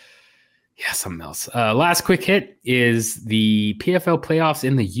 something else. Last quick hit is the PFL playoffs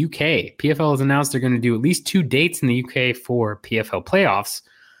in the UK. PFL has announced they're going to do at least 2 dates in the UK for PFL playoffs.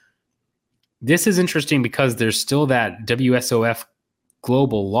 This is interesting because there's still that WSOF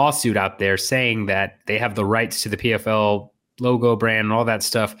global lawsuit out there saying that they have the rights to the PFL logo, brand, and all that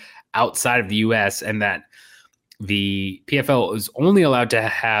stuff outside of the US, and that the PFL is only allowed to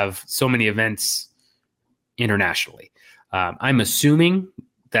have so many events internationally. I'm assuming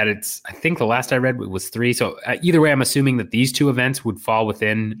that I think the last I read was 3. So either way, I'm assuming that these 2 events would fall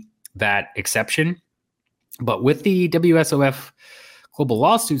within that exception. But with the WSOF global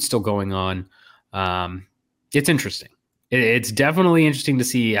lawsuit still going on, it's interesting. It's definitely interesting to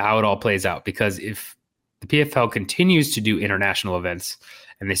see how it all plays out, because if the PFL continues to do international events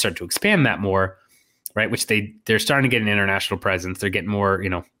and they start to expand that more, right, which they're starting to get an international presence. They're getting more,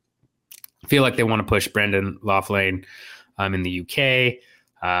 feel like they want to push Brendan Loughlane in the UK.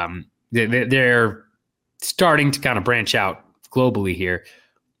 They're starting to kind of branch out globally here.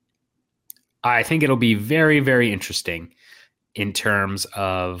 I think it'll be very, very interesting in terms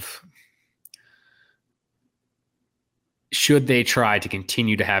of should they try to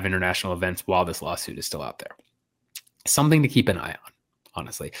continue to have international events while this lawsuit is still out there. Something to keep an eye on,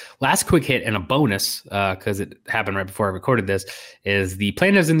 honestly. Last quick hit and a bonus, because it happened right before I recorded this, is the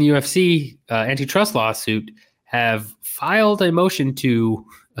plaintiffs in the UFC antitrust lawsuit have filed a motion to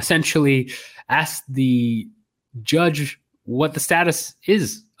essentially ask the judge what the status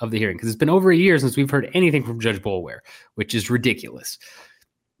is of the hearing, because it's been over a year since we've heard anything from Judge Boulware, which is ridiculous.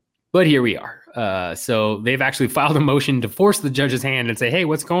 But here we are. So they've actually filed a motion to force the judge's hand and say, hey,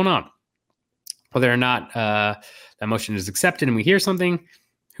 what's going on? Whether or not that motion is accepted and we hear something,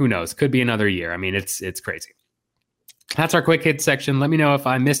 who knows? Could be another year. I mean, it's crazy. That's our quick hit section. Let me know if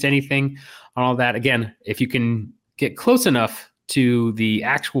I missed anything on all that. Again, if you can get close enough to the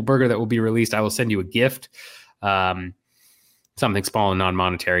actual burger that will be released, I will send you a gift. Something small and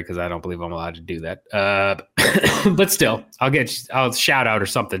non-monetary, because I don't believe I'm allowed to do that. But still, I'll shout out or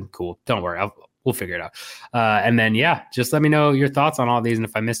something cool. Don't worry. We'll figure it out. And then, yeah, just let me know your thoughts on all these and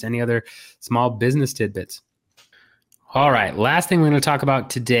if I missed any other small business tidbits. All right. Last thing we're going to talk about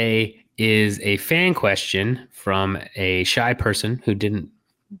today is a fan question from a shy person who didn't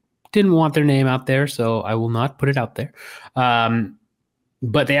want their name out there, so I will not put it out there.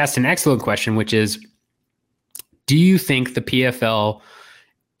 But they asked an excellent question, which is, do you think the PFL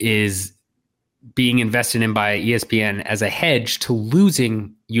is being invested in by ESPN as a hedge to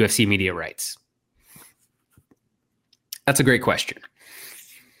losing UFC media rights? That's a great question.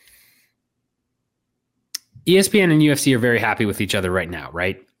 ESPN and UFC are very happy with each other right now,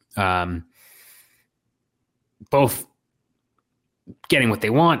 right? Both getting what they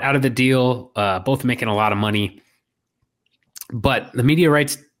want out of the deal, both making a lot of money. But the media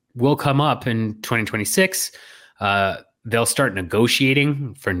rights will come up in 2026. They'll start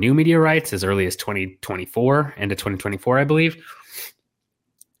negotiating for new media rights as early as 2024, end of 2024, I believe.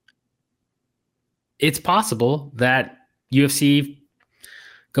 It's possible that UFC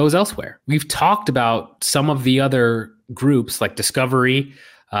goes elsewhere. We've talked about some of the other groups like Discovery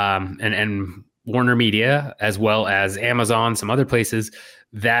and Warner Media, as well as Amazon, some other places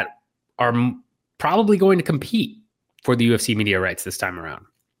that are probably going to compete for the UFC media rights this time around,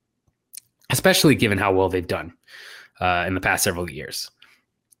 especially given how well they've done in the past several years.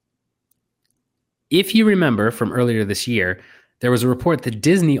 If you remember from earlier this year, there was a report that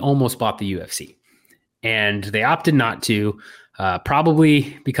Disney almost bought the UFC, and they opted not to,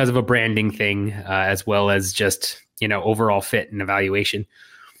 probably because of a branding thing, as well as just, overall fit and evaluation.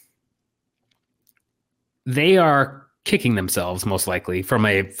 They are kicking themselves, most likely, from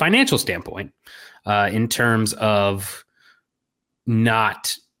a financial standpoint, in terms of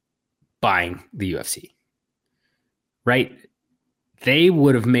not buying the UFC. Right? They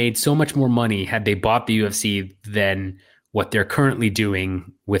would have made so much more money had they bought the UFC than what they're currently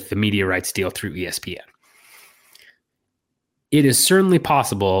doing with the media rights deal through ESPN. It is certainly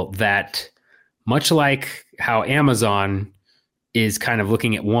possible that, much like how Amazon is kind of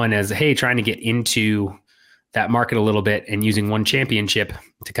looking at one as, hey, trying to get into that market a little bit and using one championship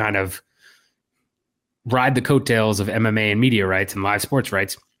to kind of ride the coattails of MMA and media rights and live sports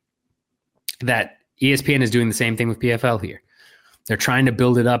rights, that ESPN is doing the same thing with PFL here. They're trying to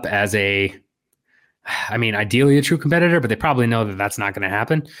build it up as ideally a true competitor, but they probably know that that's not going to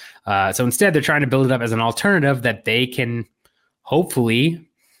happen. So instead, they're trying to build it up as an alternative that they can hopefully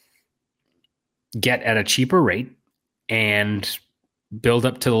get at a cheaper rate and build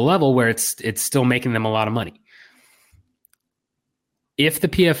up to the level where it's still making them a lot of money. If the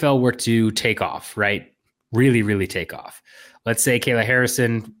PFL were to take off, right, really, really take off, let's say Kayla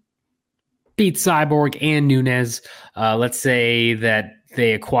Harrison beats Cyborg and Nunes. Let's say that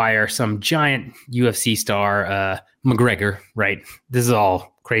they acquire some giant UFC star, McGregor, right? This is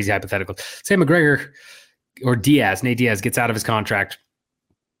all crazy hypothetical. Say McGregor or Nate Diaz gets out of his contract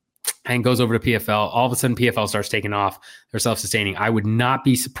and goes over to PFL. All of a sudden, PFL starts taking off. They're self-sustaining. I would not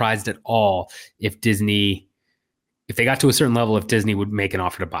be surprised at all if they got to a certain level, if Disney would make an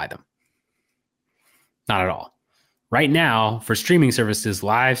offer to buy them. Not at all. Right now, for streaming services,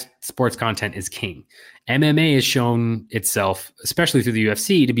 live sports content is king. MMA has shown itself, especially through the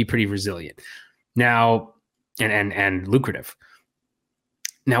UFC, to be pretty resilient now and lucrative.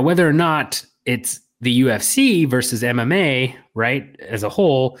 Now, whether or not it's the UFC versus MMA, right, as a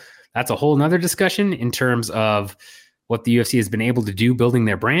whole, that's a whole nother discussion in terms of what the UFC has been able to do building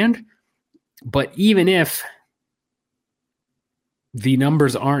their brand. But even if the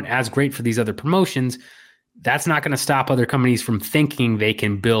numbers aren't as great for these other promotions, that's not going to stop other companies from thinking they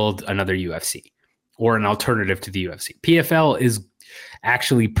can build another UFC or an alternative to the UFC. PFL is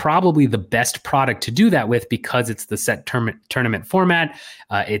actually probably the best product to do that with because it's the set tournament format.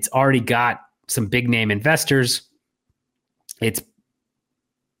 It's already got some big name investors. It's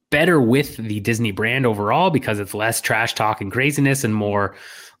better with the Disney brand overall because it's less trash talk and craziness and more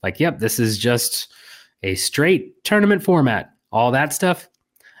like, yep, this is just a straight tournament format. All that stuff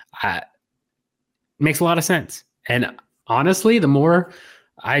makes a lot of sense. And honestly, the more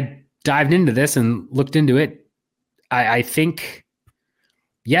I dived into this and looked into it, I think,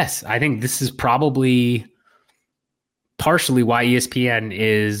 yes, I think this is probably partially why ESPN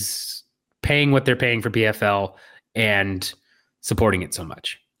is paying what they're paying for PFL and supporting it so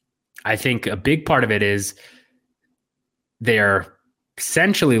much. I think a big part of it is they're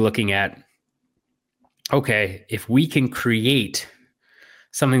essentially looking at, okay, if we can create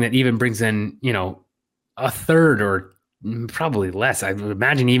something that even brings in, a third or probably less, I would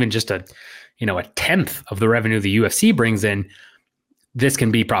imagine even just a tenth of the revenue the UFC brings in, this can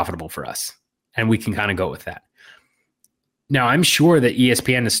be profitable for us. And we can kind of go with that. Now, I'm sure that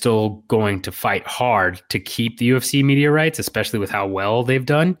ESPN is still going to fight hard to keep the UFC media rights, especially with how well they've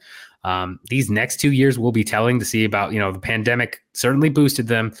done. These next 2 years will be telling to see about, the pandemic certainly boosted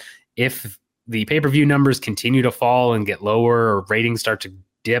them. If the pay-per-view numbers continue to fall and get lower or ratings start to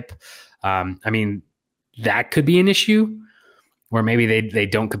dip, that could be an issue where maybe they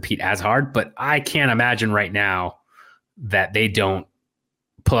don't compete as hard. But I can't imagine right now that they don't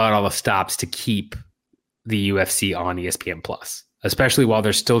pull out all the stops to keep the UFC on ESPN Plus, especially while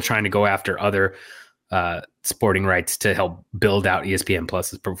they're still trying to go after other sporting rights to help build out ESPN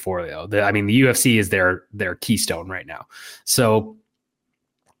Plus's portfolio. The UFC is their keystone right now. So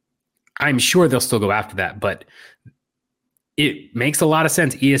I'm sure they'll still go after that, but it makes a lot of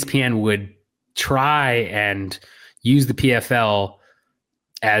sense. ESPN would try and use the PFL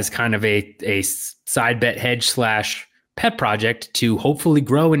as kind of a side bet hedge / pet project to hopefully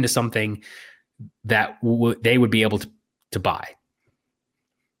grow into something that they would be able to buy.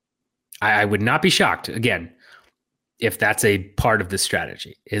 I would not be shocked, again, if that's a part of the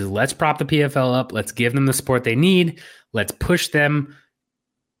strategy, is let's prop the PFL up. Let's give them the support they need. Let's push them.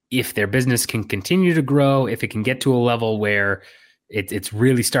 If their business can continue to grow, if it can get to a level where it's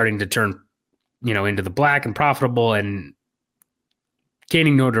really starting to turn, into the black and profitable and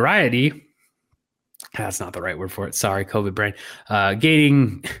gaining notoriety. That's not the right word for it. Sorry, COVID brain.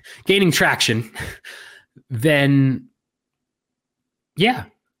 Gaining traction. Then, yeah,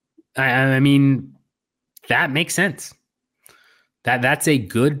 I mean, that makes sense. That's a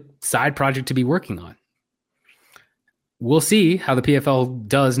good side project to be working on. We'll see how the PFL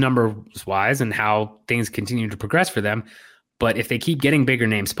does numbers-wise and how things continue to progress for them. But if they keep getting bigger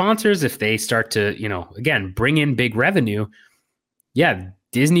name sponsors, if they start to, again, bring in big revenue, yeah,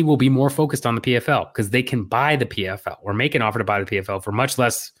 Disney will be more focused on the PFL because they can buy the PFL or make an offer to buy the PFL for much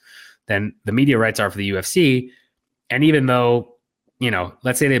less than the media rights are for the UFC. And even though,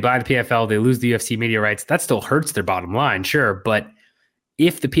 let's say they buy the PFL, they lose the UFC media rights, that still hurts their bottom line, sure. But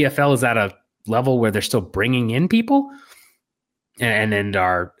if the PFL is at a level where they're still bringing in people and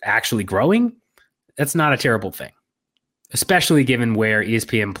are actually growing, that's not a terrible thing, especially given where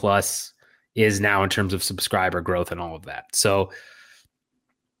ESPN Plus is now in terms of subscriber growth and all of that. So,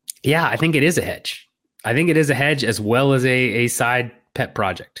 yeah, I think it is a hedge. I think it is a hedge as well as a side pet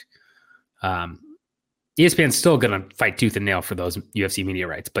project. ESPN's still going to fight tooth and nail for those UFC media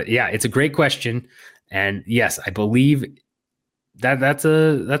rights. But yeah, it's a great question. And yes, I believe that's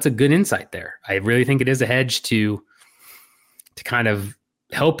a good insight there. I really think it is a hedge to kind of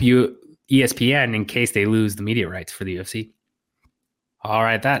help you ESPN in case they lose the media rights for the UFC. All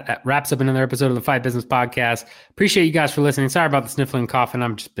right, that wraps up another episode of the Fight Business Podcast. Appreciate you guys for listening. Sorry about the sniffling and coughing.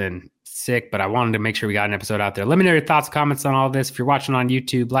 I've just been sick, but I wanted to make sure we got an episode out there. Let me know your thoughts, comments on all this. If you're watching on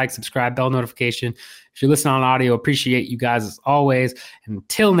YouTube, like, subscribe, bell notification. If you're listening on audio, appreciate you guys as always.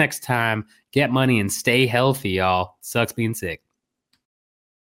 Until next time, get money and stay healthy, y'all. Sucks being sick.